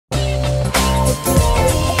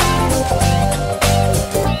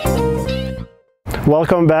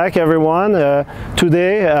Welcome back, everyone.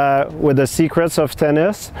 Today, with the secrets of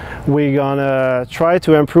tennis, we're gonna try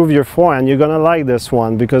to improve your forehand. You're gonna like this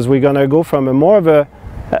one because we're gonna go from a more of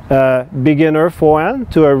a beginner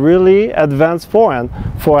forehand to a really advanced forehand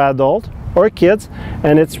for adults or kids,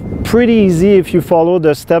 and it's pretty easy if you follow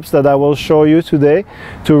the steps that I will show you today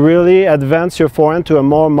to really advance your forehand to a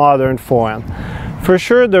more modern forehand. For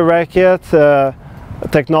sure, the racket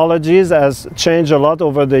technologies has changed a lot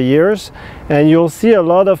over the years, and you'll see a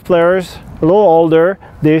lot of players a little older,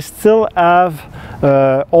 they still have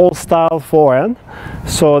old style forehand,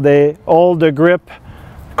 so they hold the grip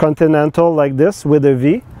continental like this with a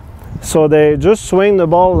V, so they just swing the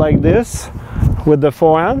ball like this with the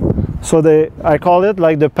forehand. So I call it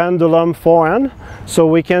like the pendulum forehand. So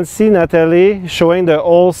we can see Natalie showing the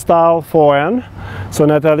old style forehand. So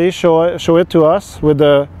Natalie, show it to us with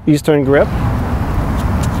the Eastern grip.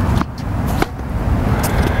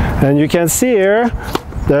 And you can see here,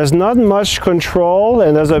 there's not much control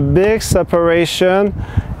and there's a big separation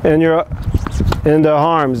in the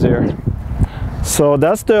arms here. So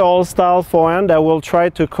that's the old style forehand. I will try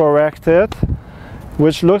to correct it,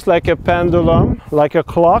 which looks like a pendulum, like a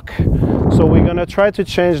clock. So we're gonna try to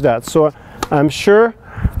change that. So I'm sure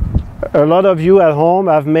a lot of you at home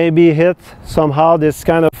have maybe hit somehow this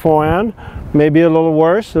kind of forehand, maybe a little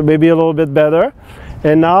worse, or maybe a little bit better.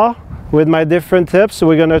 And now, with my different tips,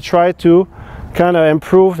 we're gonna try to kind of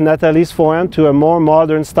improve Natalie's forehand to a more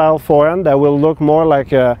modern style forehand that will look more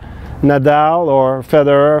like a Nadal or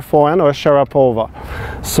Federer forehand or Sharapova.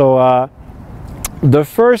 So the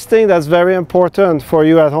first thing that's very important for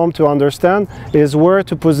you at home to understand is where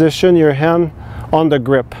to position your hand on the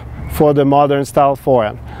grip for the modern style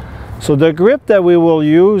forehand. So the grip that we will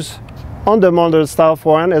use on the modern style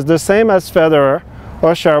forehand is the same as Federer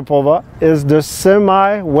or Sharapova, is the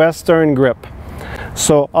semi-western grip.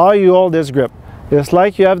 So how you hold this grip? It's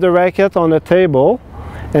like you have the racket on a table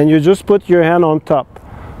and you just put your hand on top.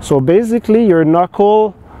 So basically your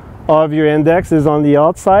knuckle of your index is on the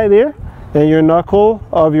outside here and your knuckle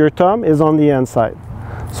of your thumb is on the inside.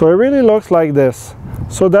 So it really looks like this.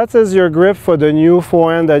 So that is your grip for the new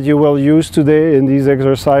forehand that you will use today in these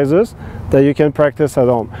exercises that you can practice at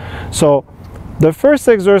home. So the first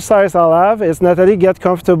exercise I'll have is Natalie get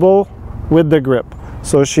comfortable with the grip.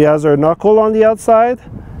 So she has her knuckle on the outside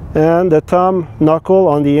and the thumb knuckle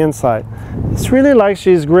on the inside. It's really like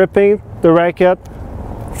she's gripping the racket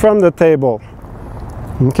from the table.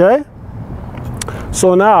 Okay?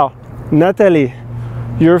 So now, Natalie,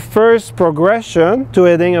 your first progression to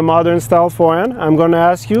hitting a modern style forehand, I'm going to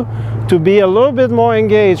ask you to be a little bit more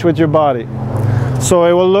engaged with your body. So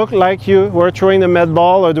it will look like you were throwing the med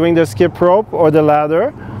ball or doing the skip rope or the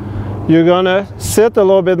ladder. You're going to sit a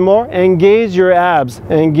little bit more, engage your abs,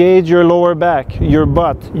 engage your lower back, your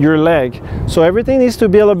butt, your leg. So everything needs to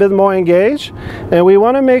be a little bit more engaged. And we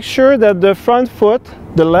want to make sure that the front foot,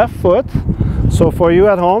 the left foot, so for you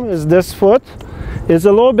at home is this foot, is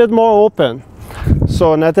a little bit more open.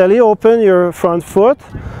 So Natalie, open your front foot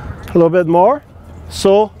a little bit more.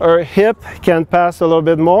 So her hip can pass a little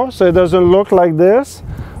bit more, so it doesn't look like this,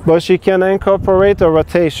 but she can incorporate a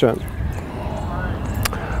rotation.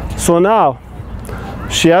 So now,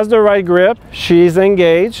 she has the right grip, she's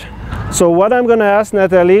engaged. So what I'm gonna ask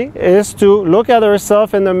Natalie is to look at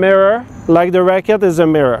herself in the mirror like the racket is a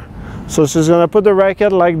mirror. So she's gonna put the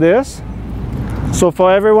racket like this. So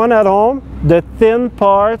for everyone at home, the thin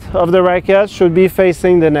part of the racket should be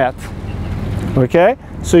facing the net. Okay?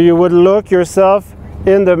 So you would look yourself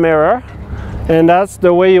in the mirror, and that's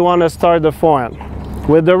the way you want to start the forehand,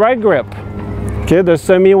 with the right grip. Okay, the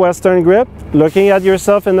semi-western grip, looking at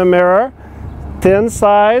yourself in the mirror, thin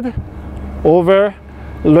side over,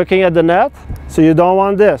 looking at the net. So you don't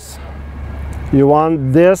want this. You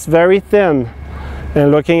want this very thin and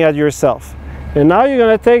looking at yourself. And now you're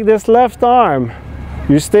going to take this left arm.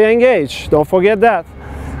 You stay engaged, don't forget that.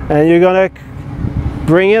 And you're going to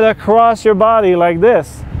bring it across your body like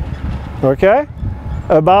this. Okay?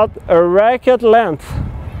 About a racket length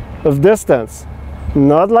of distance.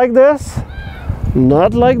 Not like this,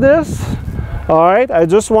 not like this. All right, I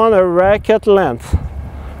just want a racket length.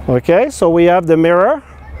 Okay, so we have the mirror,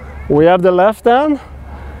 we have the left hand,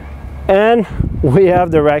 and we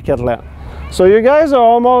have the racket length. So you guys are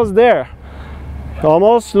almost there.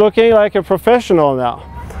 Almost looking like a professional now.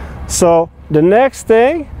 So the next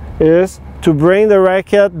thing is to bring the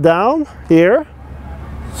racket down here.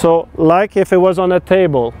 So like if it was on a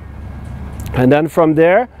table, and then from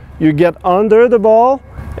there you get under the ball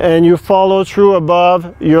and you follow through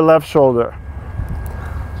above your left shoulder.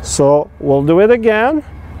 So we'll do it again,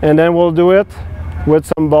 and then we'll do it with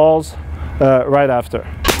some balls right after.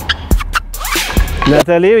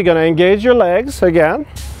 Natalie, you're going to engage your legs again.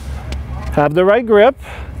 Have the right grip.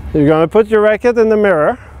 You're going to put your racket in the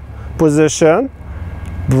mirror position.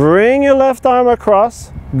 Bring your left arm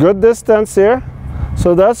across. Good distance here.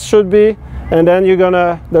 So that should be, and then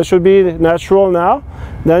that should be natural now.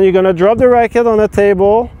 Then you're going to drop the racket on the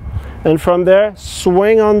table, and from there,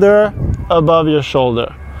 swing under above your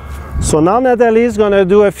shoulder. So now Natalie is going to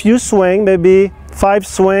do a few swings, maybe 5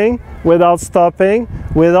 swings without stopping,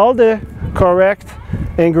 with all the correct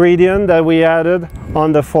ingredient that we added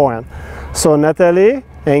on the forehand. So Natalie,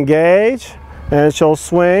 engage, and she'll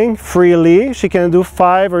swing freely. She can do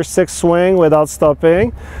 5 or 6 swings without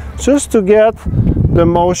stopping, just to get the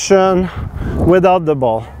motion without the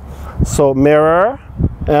ball. So mirror,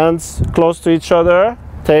 hands close to each other,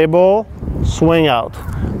 table, swing out.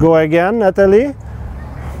 Go again, Natalie.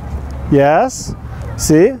 Yes,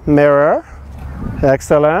 see, mirror,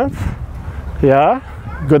 excellent. Yeah,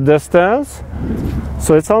 good distance.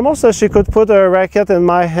 So it's almost as she could put her racket in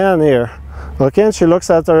my hand here. Okay, and she looks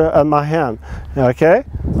at my hand. Okay,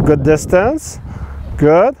 good distance,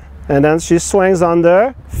 good. And then she swings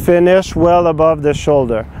under, finish well above the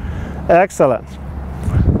shoulder. Excellent.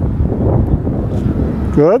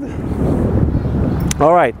 Good.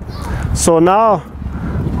 All right, so now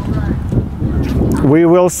we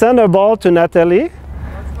will send a ball to Natalie.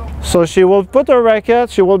 So she will put her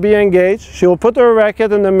racket, she will be engaged, she will put her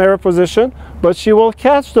racket in the mirror position, but she will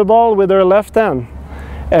catch the ball with her left hand.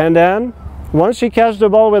 And then once she catches the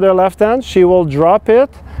ball with her left hand, she will drop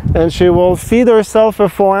it and she will feed herself a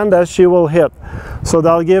forehand that she will hit. So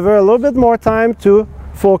that'll give her a little bit more time to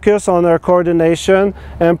focus on her coordination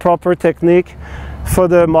and proper technique for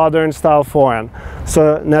the modern style forehand.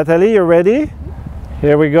 So Natalie, you're ready?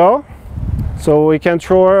 Here we go. So we can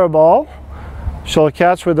throw her a ball. She'll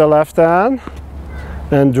catch with the left hand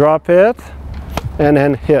and drop it and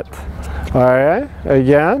then hit. All right,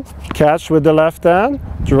 again, catch with the left hand,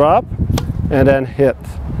 drop, and then hit.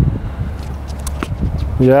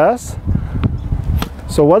 Yes.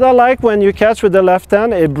 So what I like when you catch with the left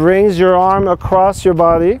hand, it brings your arm across your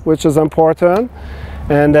body, which is important.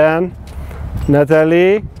 And then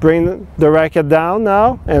Natalie, bring the racket down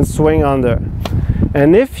now and swing under.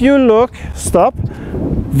 And if you look, stop.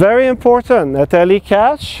 Very important, Natalie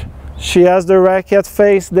catch, she has the racket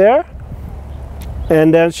face there,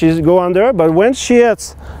 and then she's go under, but when she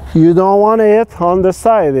hits, you don't want to hit on the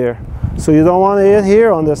side here. So you don't want to hit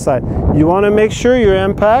here on the side. You want to make sure your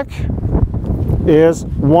impact is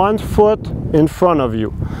 1 foot in front of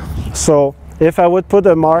you. So if I would put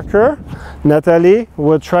a marker, Natalie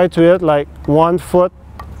would try to hit like 1 foot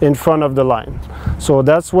in front of the line. So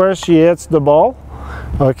that's where she hits the ball.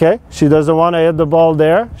 Okay, she doesn't want to hit the ball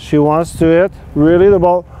there. She wants to hit really the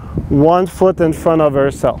ball 1 foot in front of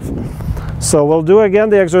herself. So we'll do again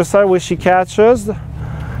the exercise where she catches,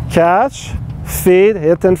 catch, feed,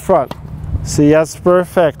 hit in front. See, yes,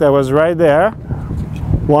 perfect. That was right there.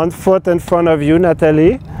 1 foot in front of you,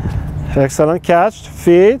 Natalie. Excellent. Catch,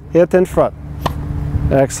 feed, hit in front.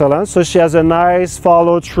 Excellent. So she has a nice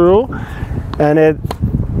follow through, and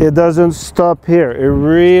it doesn't stop here. It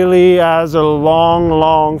really has a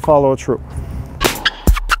long follow through.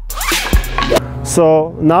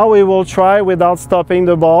 So now we will try without stopping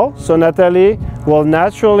the ball. So Natalie will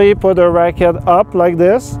naturally put her racket up like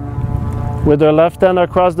this with her left hand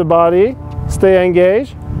across the body, stay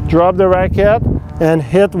engaged, drop the racket and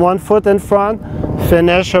hit 1 foot in front,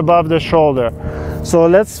 finish above the shoulder. So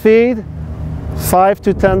let's feed 5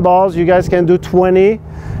 to 10 balls. You guys can do 20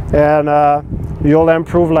 and you'll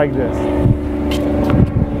improve like this.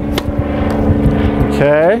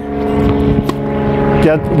 Okay.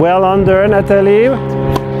 Get well under, Natalie.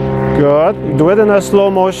 Good. Do it in a slow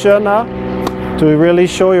motion now to really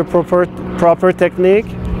show your proper technique.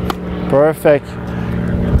 Perfect.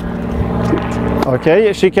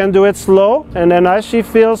 Okay, she can do it slow, and then as she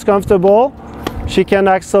feels comfortable, she can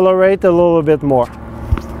accelerate a little bit more.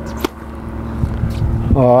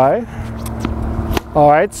 All right. All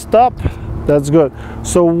right, stop. That's good.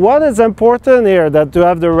 So what is important here, that to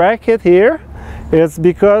have the racket here, is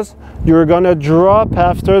because you're going to drop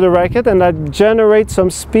after the racket and that generates some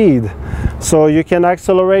speed. So you can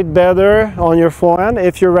accelerate better on your forehand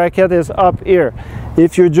if your racket is up here.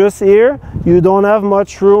 If you're just here, you don't have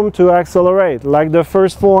much room to accelerate. Like the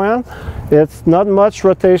first forehand, it's not much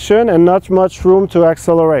rotation and not much room to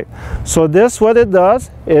accelerate. So this, what it does,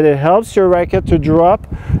 it helps your racket to drop,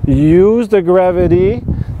 use the gravity,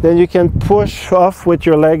 then you can push off with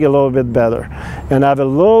your leg a little bit better and have a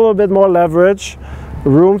little bit more leverage,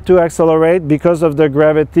 room to accelerate because of the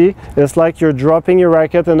gravity. It's like you're dropping your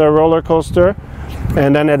racket in a roller coaster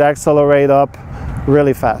and then it accelerates up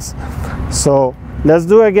really fast. So let's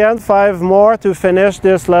do again 5 more to finish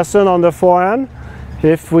this lesson on the forehand.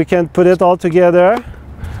 If we can put it all together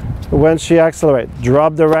when she accelerates.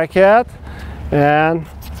 Drop the racket and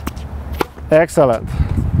excellent.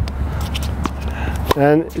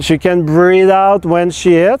 And she can breathe out when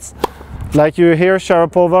she hits. Like you hear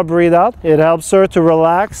Sharapova breathe out. It helps her to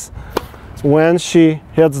relax when she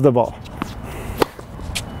hits the ball.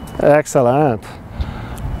 Excellent.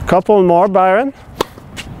 Couple more, Byron.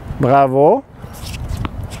 Bravo.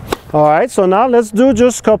 All right, so now let's do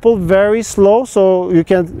just a couple very slow so you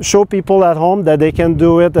can show people at home that they can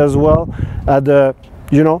do it as well at the,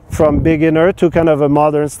 you know, from beginner to kind of a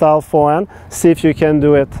modern style forehand. See if you can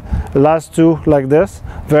do it. Last two like this,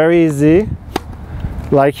 very easy.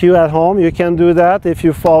 Like you at home, you can do that if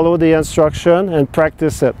you follow the instruction and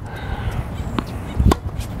practice it.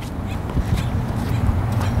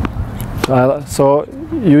 So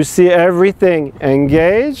you see everything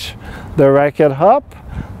engage, the racket up,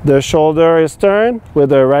 the shoulder is turned with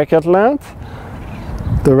the racket length,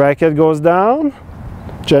 the racket goes down,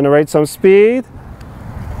 generate some speed,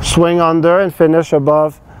 swing under and finish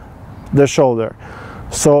above the shoulder.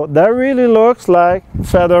 So that really looks like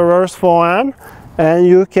Federer's forehand, and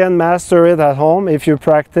you can master it at home if you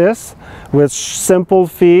practice with simple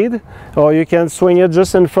feed, or you can swing it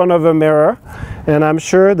just in front of a mirror, and I'm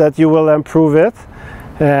sure that you will improve it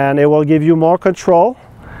and it will give you more control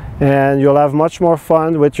and you'll have much more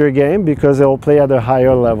fun with your game because it will play at a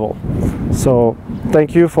higher level. So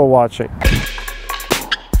thank you for watching.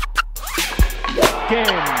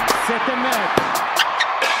 Game.